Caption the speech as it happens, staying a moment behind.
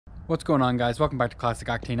What's going on, guys? Welcome back to Classic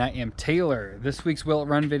Octane. I am Taylor. This week's Will It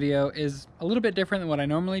Run video is a little bit different than what I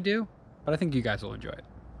normally do, but I think you guys will enjoy it.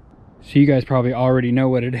 So you guys probably already know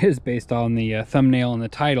what it is based on the thumbnail and the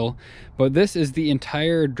title, but this is the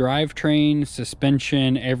entire drivetrain,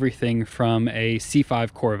 suspension, everything from a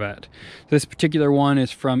C5 Corvette. This particular one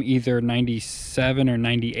is from either 97 or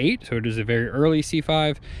 98, so it is a very early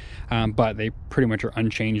C5, but they pretty much are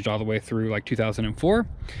unchanged all the way through like 2004.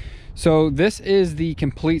 So this is the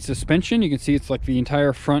complete suspension. You can see it's like the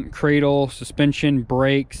entire front cradle, suspension,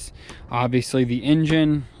 brakes, obviously the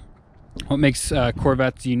engine. What makes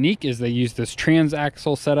Corvettes unique is they use this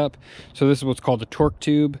transaxle setup. So this is what's called a torque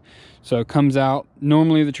tube. So it comes out,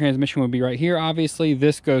 normally the transmission would be right here, obviously.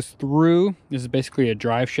 This goes through, this is basically a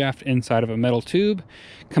drive shaft inside of a metal tube.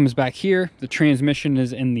 Comes back here, the transmission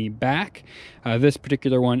is in the back. This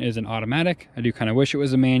particular one is an automatic. I do kind of wish it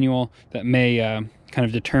was a manual. That may kind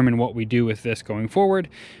of determine what we do with this going forward.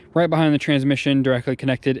 Right behind the transmission, directly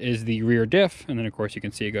connected, is the rear diff, and then of course you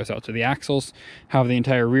can see it goes out to the axles. Have the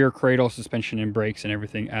entire rear cradle, suspension and brakes and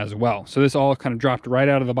everything as well. So this all kind of dropped right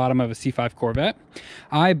out of the bottom of a C5 Corvette.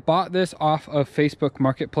 I bought this off of Facebook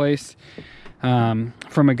Marketplace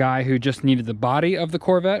from a guy who just needed the body of the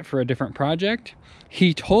Corvette for a different project.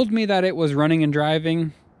 He told me that it was running and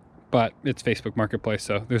driving, but it's Facebook Marketplace,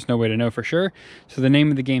 so there's no way to know for sure. So the name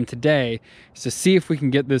of the game today is to see if we can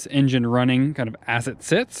get this engine running kind of as it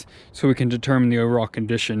sits, so we can determine the overall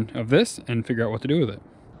condition of this and figure out what to do with it.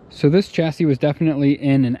 So this chassis was definitely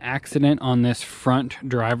in an accident on this front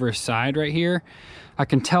driver's side right here. I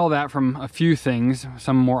can tell that from a few things,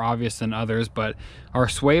 some more obvious than others, but our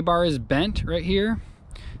sway bar is bent right here.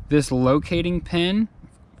 This locating pin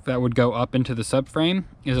that would go up into the subframe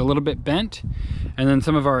is a little bit bent, and then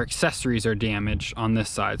some of our accessories are damaged on this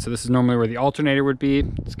side. So this is normally where the alternator would be.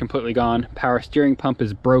 It's completely gone. Power steering pump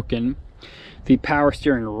is broken. The power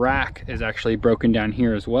steering rack is actually broken down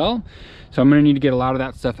here as well. So I'm going to need to get a lot of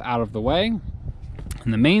that stuff out of the way.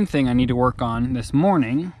 And the main thing I need to work on this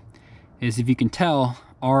morning is, if you can tell,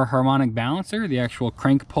 our harmonic balancer, the actual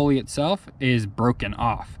crank pulley itself, is broken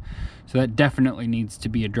off. So that definitely needs to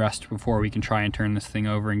be addressed before we can try and turn this thing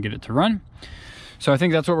over and get it to run. So I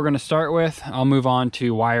think that's what we're going to start with. I'll move on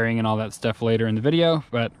to wiring and all that stuff later in the video,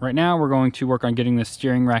 but right now we're going to work on getting this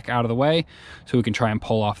steering rack out of the way so we can try and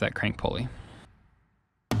pull off that crank pulley.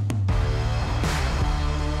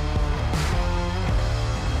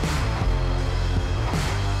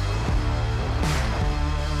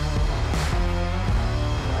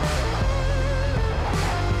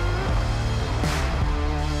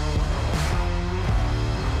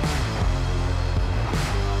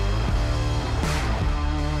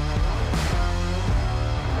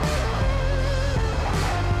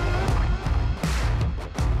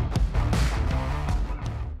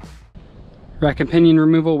 Rack and pinion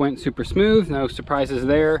removal went super smooth, no surprises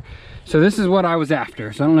there. So this is what I was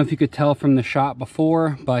after. So I don't know if you could tell from the shot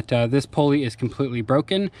before, but this pulley is completely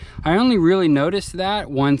broken. I only really noticed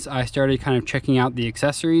that once I started kind of checking out the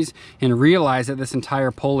accessories and realized that this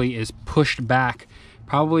entire pulley is pushed back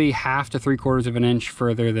probably 1/2 to 3/4 of an inch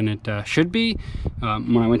further than it should be.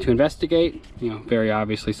 When I went to investigate, very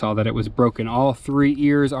obviously saw that it was broken. All 3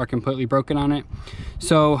 ears are completely broken on it.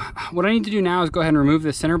 So what I need to do now is go ahead and remove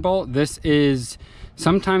the center bolt. This is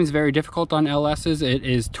sometimes very difficult on LS's. It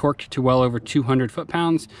is torqued to well over 200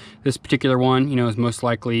 foot-pounds. This particular one, has most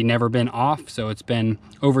likely never been off, so it's been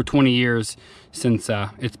over 20 years since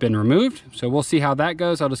it's been removed. So we'll see how that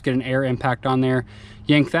goes. I'll just get an air impact on there,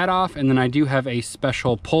 yank that off, and then I do have a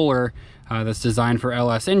special puller that's designed for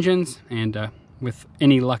LS engines, and with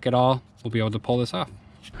any luck at all, we'll be able to pull this off.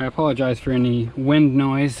 I apologize for any wind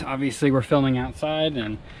noise. Obviously we're filming outside,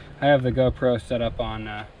 and I have the GoPro set up on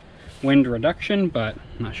wind reduction, but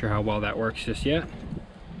I'm not sure how well that works just yet.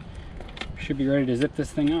 Should be ready to zip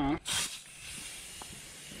this thing off.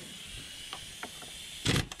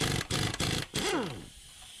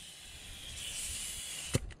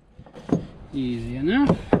 Easy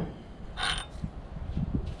enough.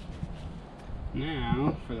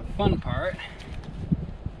 Now for the fun part.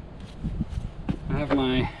 I have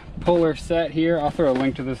my puller set here. I'll throw a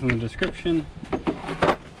link to this in the description.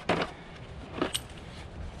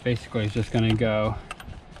 Basically it's just going to go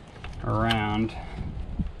around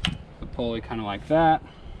the pulley kind of like that.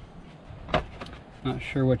 Not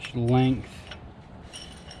sure which length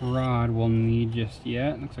rod we'll need just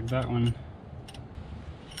yet. Looks like that one.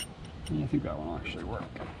 I think that one will actually work.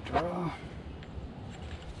 I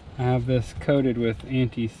have this coated with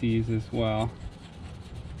anti-seize as well.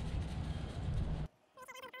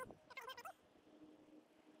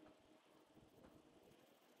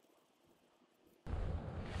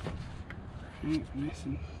 Okay, nice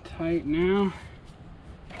and tight now.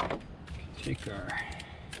 Take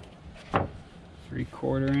our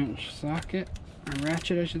 3/4 inch socket, or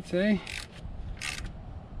ratchet I should say.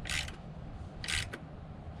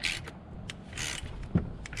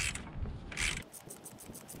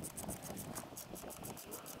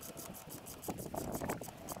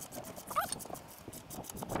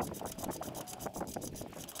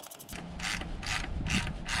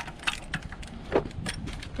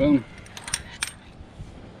 Boom.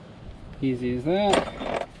 Easy as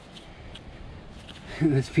that.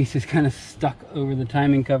 This piece is kind of stuck over the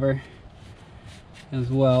timing cover as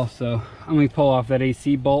well, so I'm going to pull off that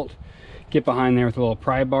AC bolt, get behind there with a little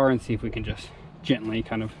pry bar and see if we can just gently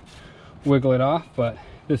kind of wiggle it off, but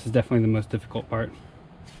this is definitely the most difficult part.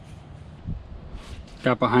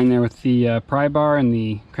 Got behind there with the pry bar and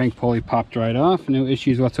the crank pulley popped right off, no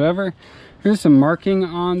issues whatsoever. There's some marking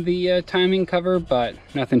on the timing cover, but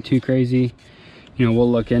nothing too crazy. You know,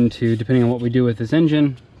 we'll look into, depending on what we do with this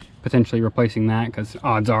engine, potentially replacing that, because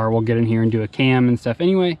odds are we'll get in here and do a cam and stuff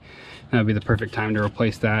anyway. That'd be the perfect time to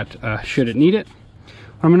replace that should it need it.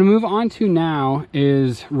 What I'm going to move on to now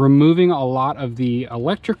is removing a lot of the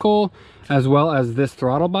electrical as well as this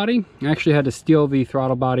throttle body. I actually had to steal the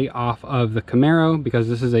throttle body off of the Camaro because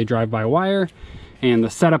this is a drive-by-wire, and the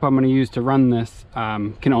setup I'm going to use to run this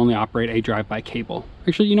can only operate a drive-by cable.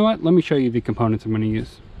 Actually, you know what? Let me show you the components I'm going to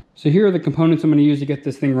use. So here are the components I'm going to use to get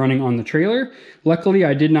this thing running on the trailer. Luckily,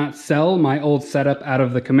 I did not sell my old setup out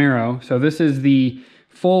of the Camaro. So this is the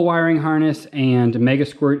full wiring harness and Mega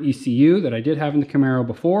Squirt ECU that I did have in the Camaro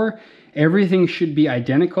before. Everything should be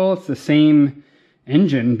identical. It's the same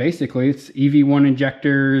engine, basically. It's EV1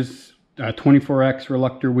 injectors, 24X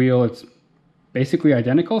reluctor wheel. It's basically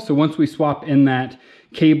identical. So once we swap in that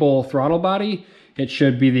cable throttle body, it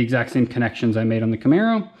should be the exact same connections I made on the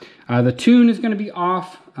Camaro. The tune is going to be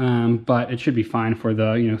off, but it should be fine for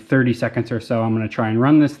the 30 seconds or so I'm going to try and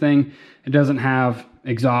run this thing. It doesn't have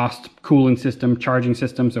exhaust, cooling system, charging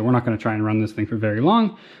system, so we're not going to try and run this thing for very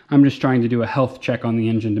long. I'm just trying to do a health check on the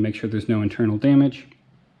engine to make sure there's no internal damage.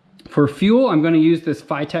 For fuel, I'm going to use this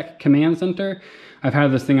Phytech Command Center. I've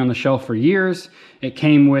had this thing on the shelf for years. It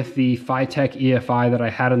came with the Phytech EFI that I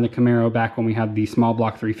had in the Camaro back when we had the small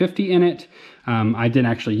block 350 in it. I didn't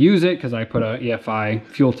actually use it because I put a EFI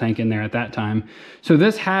fuel tank in there at that time. So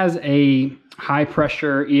this has a high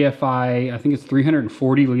pressure EFI, I think it's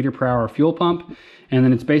 340 liter per hour fuel pump. And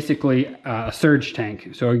then it's basically a surge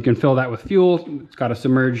tank. So you can fill that with fuel. It's got a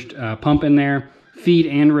submerged pump in there, feed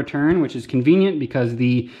and return, which is convenient because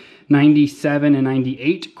the 97 and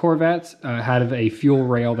 98 Corvettes had a fuel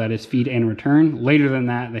rail that is feed and return. Later than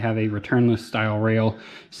that, they have a returnless style rail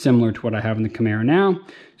similar to what I have in the Camaro now.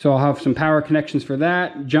 So I'll have some power connections for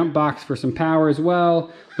that, jump box for some power as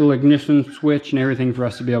well, little ignition switch and everything for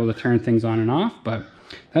us to be able to turn things on and off. But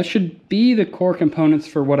that should be the core components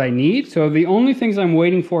for what I need. So the only things I'm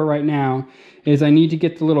waiting for right now is I need to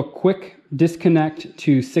get the little quick disconnect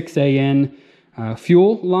to 6AN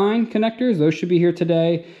fuel line connectors. Those should be here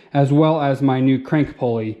today, as well as my new crank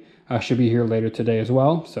pulley should be here later today as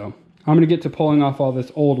well. So I'm going to get to pulling off all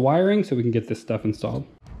this old wiring so we can get this stuff installed.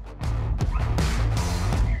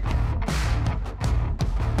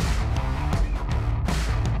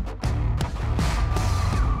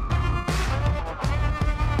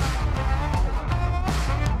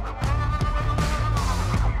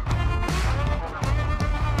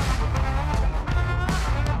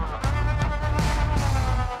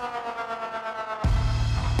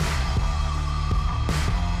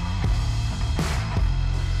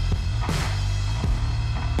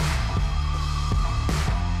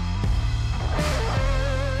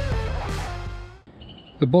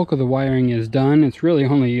 The bulk of the wiring is done. It's really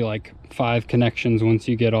only like 5 connections once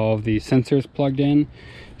you get all of the sensors plugged in.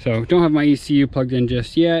 So don't have my ECU plugged in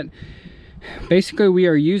just yet. Basically, we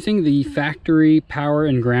are using the factory power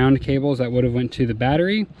and ground cables that would have went to the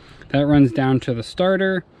battery. That runs down to the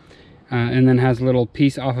starter and then has a little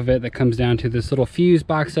piece off of it that comes down to this little fuse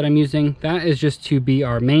box that I'm using. That is just to be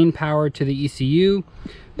our main power to the ECU,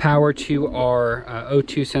 power to our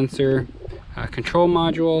O2 sensor control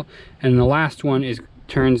module, and the last one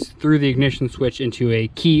turns through the ignition switch into a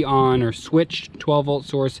key on or switched 12 volt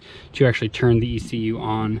source to actually turn the ECU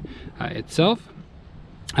on itself.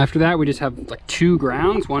 After that, we just have like 2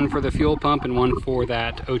 grounds, one for the fuel pump and one for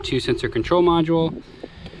that O2 sensor control module.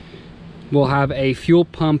 We'll have a fuel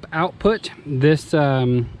pump output. This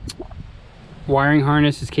wiring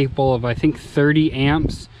harness is capable of, I think, 30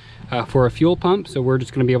 amps for a fuel pump. So we're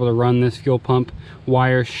just going to be able to run this fuel pump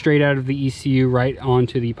wire straight out of the ECU right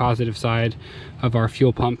onto the positive side of our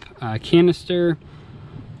fuel pump canister.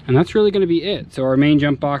 And that's really going to be it. So our main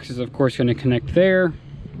jump box is of course going to connect there.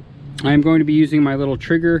 I'm going to be using my little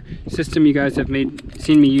trigger system you guys have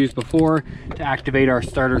seen me use before to activate our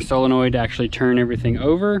starter solenoid to actually turn everything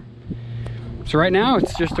over. So right now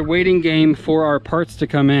it's just a waiting game for our parts to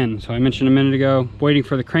come in. So I mentioned a minute ago, waiting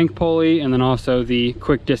for the crank pulley and then also the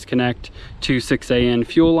quick disconnect to 6AN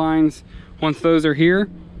fuel lines. Once those are here,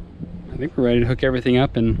 I think we're ready to hook everything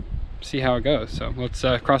up and see how it goes. So let's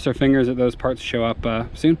cross our fingers that those parts show up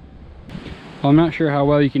soon. Well, I'm not sure how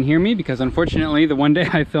well you can hear me because unfortunately the one day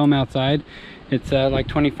I film outside, it's like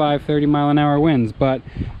 25-30 mile an hour winds. But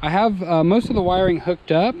I have most of the wiring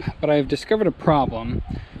hooked up, but I've discovered a problem.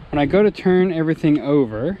 When I go to turn everything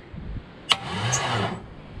over, I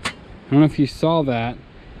don't know if you saw that,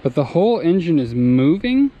 but the whole engine is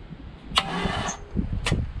moving.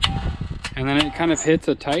 And then it kind of hits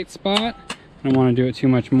a tight spot. I don't want to do it too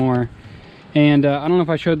much more. And I don't know if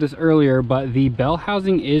I showed this earlier, but the bell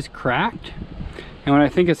housing is cracked. And what I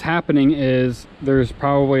think is happening is there's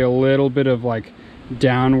probably a little bit of like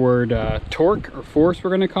downward torque or force, we're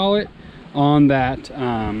going to call it, on that.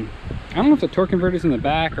 I don't know if the torque converter is in the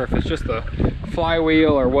back or if it's just the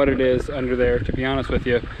flywheel or what it is under there, to be honest with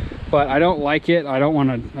you. But I don't like it. I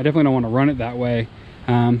definitely don't want to run it that way.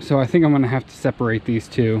 So I think I'm going to have to separate these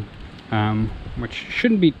two, which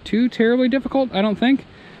shouldn't be too terribly difficult, I don't think.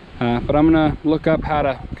 But I'm gonna look up how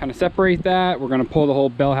to kind of separate that. We're gonna pull the whole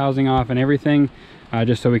bell housing off and everything,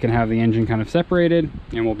 just so we can have the engine kind of separated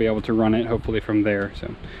and we'll be able to run it hopefully from there. So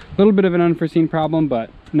a little bit of an unforeseen problem,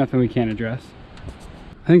 but nothing we can't address.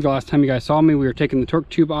 I think the last time you guys saw me, we were taking the torque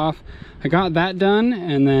tube off. I got that done,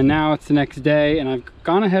 and then now it's the next day and I've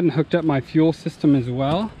gone ahead and hooked up my fuel system as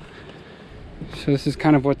well. So this is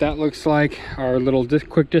kind of what that looks like. Our little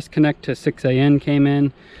quick disconnect to 6AN came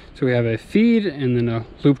in. So we have a feed and then a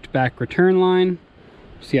looped back return line.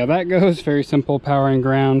 See how that goes. Very simple, power and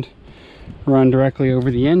ground, run directly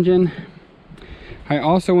over the engine. I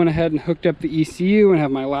also went ahead and hooked up the ECU and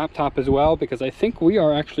have my laptop as well, because I think we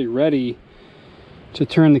are actually ready to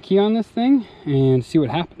turn the key on this thing and see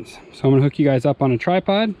what happens. So I'm gonna hook you guys up on a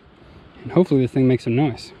tripod and hopefully this thing makes some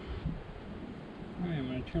noise. All right, I'm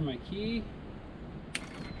gonna turn my key.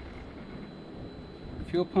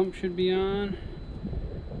 Fuel pump should be on.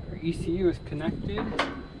 Our ECU is connected.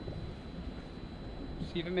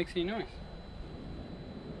 See if it makes any noise.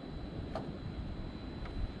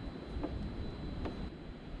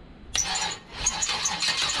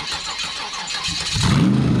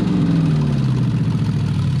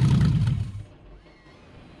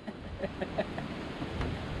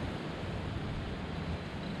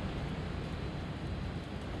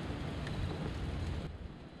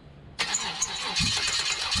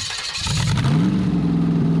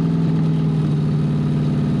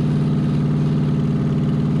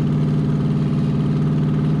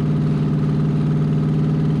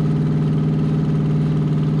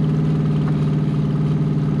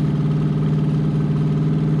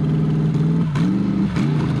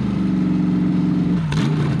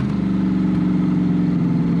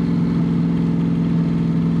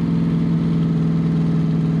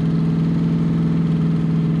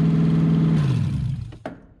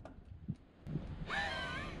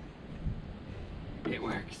 It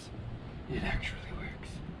works. It actually works.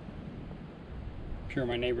 I'm sure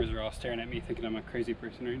my neighbors are all staring at me thinking I'm a crazy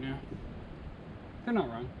person right now. They're not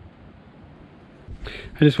wrong.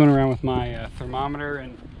 I just went around with my thermometer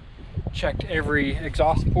and checked every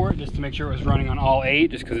exhaust port just to make sure it was running on all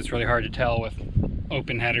 8, just because it's really hard to tell with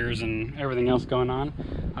open headers and everything else going on.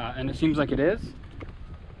 And it seems like it is.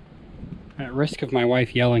 At risk of my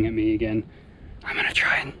wife yelling at me again, I'm gonna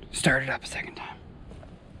try and start it up a second time.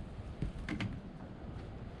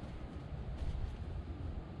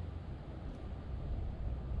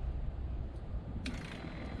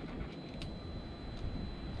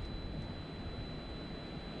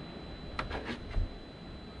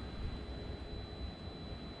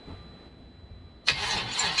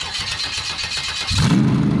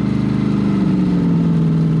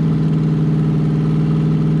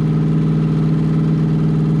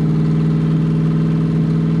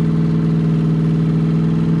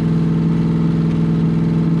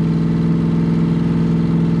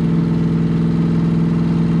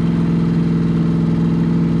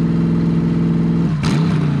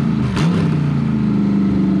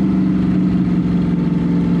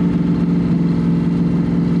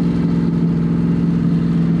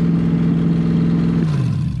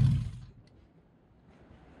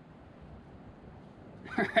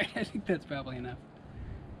 Alright, I think that's probably enough.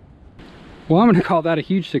 Well, I'm gonna call that a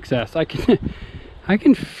huge success. I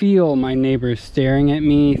can feel my neighbors staring at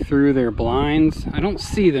me through their blinds. I don't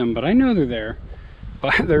see them, but I know they're there.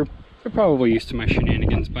 but they're probably used to my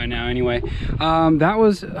shenanigans by now anyway. That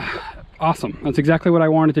was awesome. That's exactly what I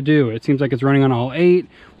wanted to do. It seems like it's running on all 8.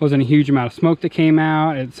 Wasn't a huge amount of smoke that came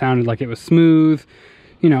out. It sounded like it was smooth.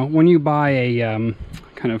 You know, when you buy a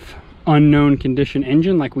kind of unknown condition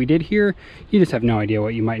engine like we did here, you just have no idea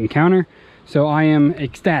what you might encounter. So I am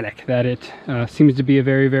ecstatic that it seems to be a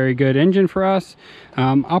very, very good engine for us.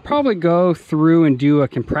 I'll probably go through and do a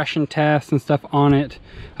compression test and stuff on it,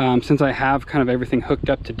 since I have kind of everything hooked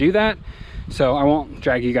up to do that. So I won't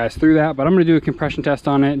drag you guys through that, but I'm going to do a compression test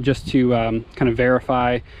on it just to kind of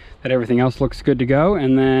verify that everything else looks good to go.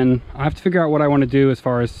 And then I have to figure out what I want to do as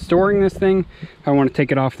far as storing this thing. If I want to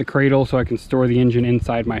take it off the cradle so I can store the engine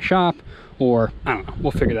inside my shop, or I don't know,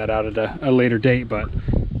 we'll figure that out at a later date. But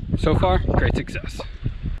so far, great success.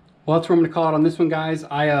 Well, that's where I'm going to call it on this one, guys.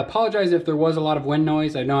 I apologize if there was a lot of wind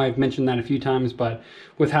noise. I know I've mentioned that a few times, but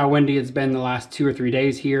with how windy it's been the last 2 or 3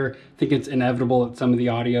 days here, I think it's inevitable that some of the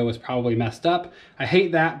audio is probably messed up. I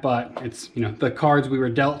hate that, but it's, you know, the cards we were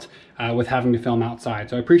dealt with having to film outside.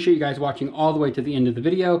 So I appreciate you guys watching all the way to the end of the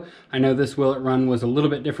video. I know this Will It Run was a little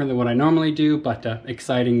bit different than what I normally do, but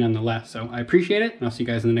exciting nonetheless. So I appreciate it, and I'll see you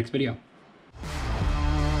guys in the next video.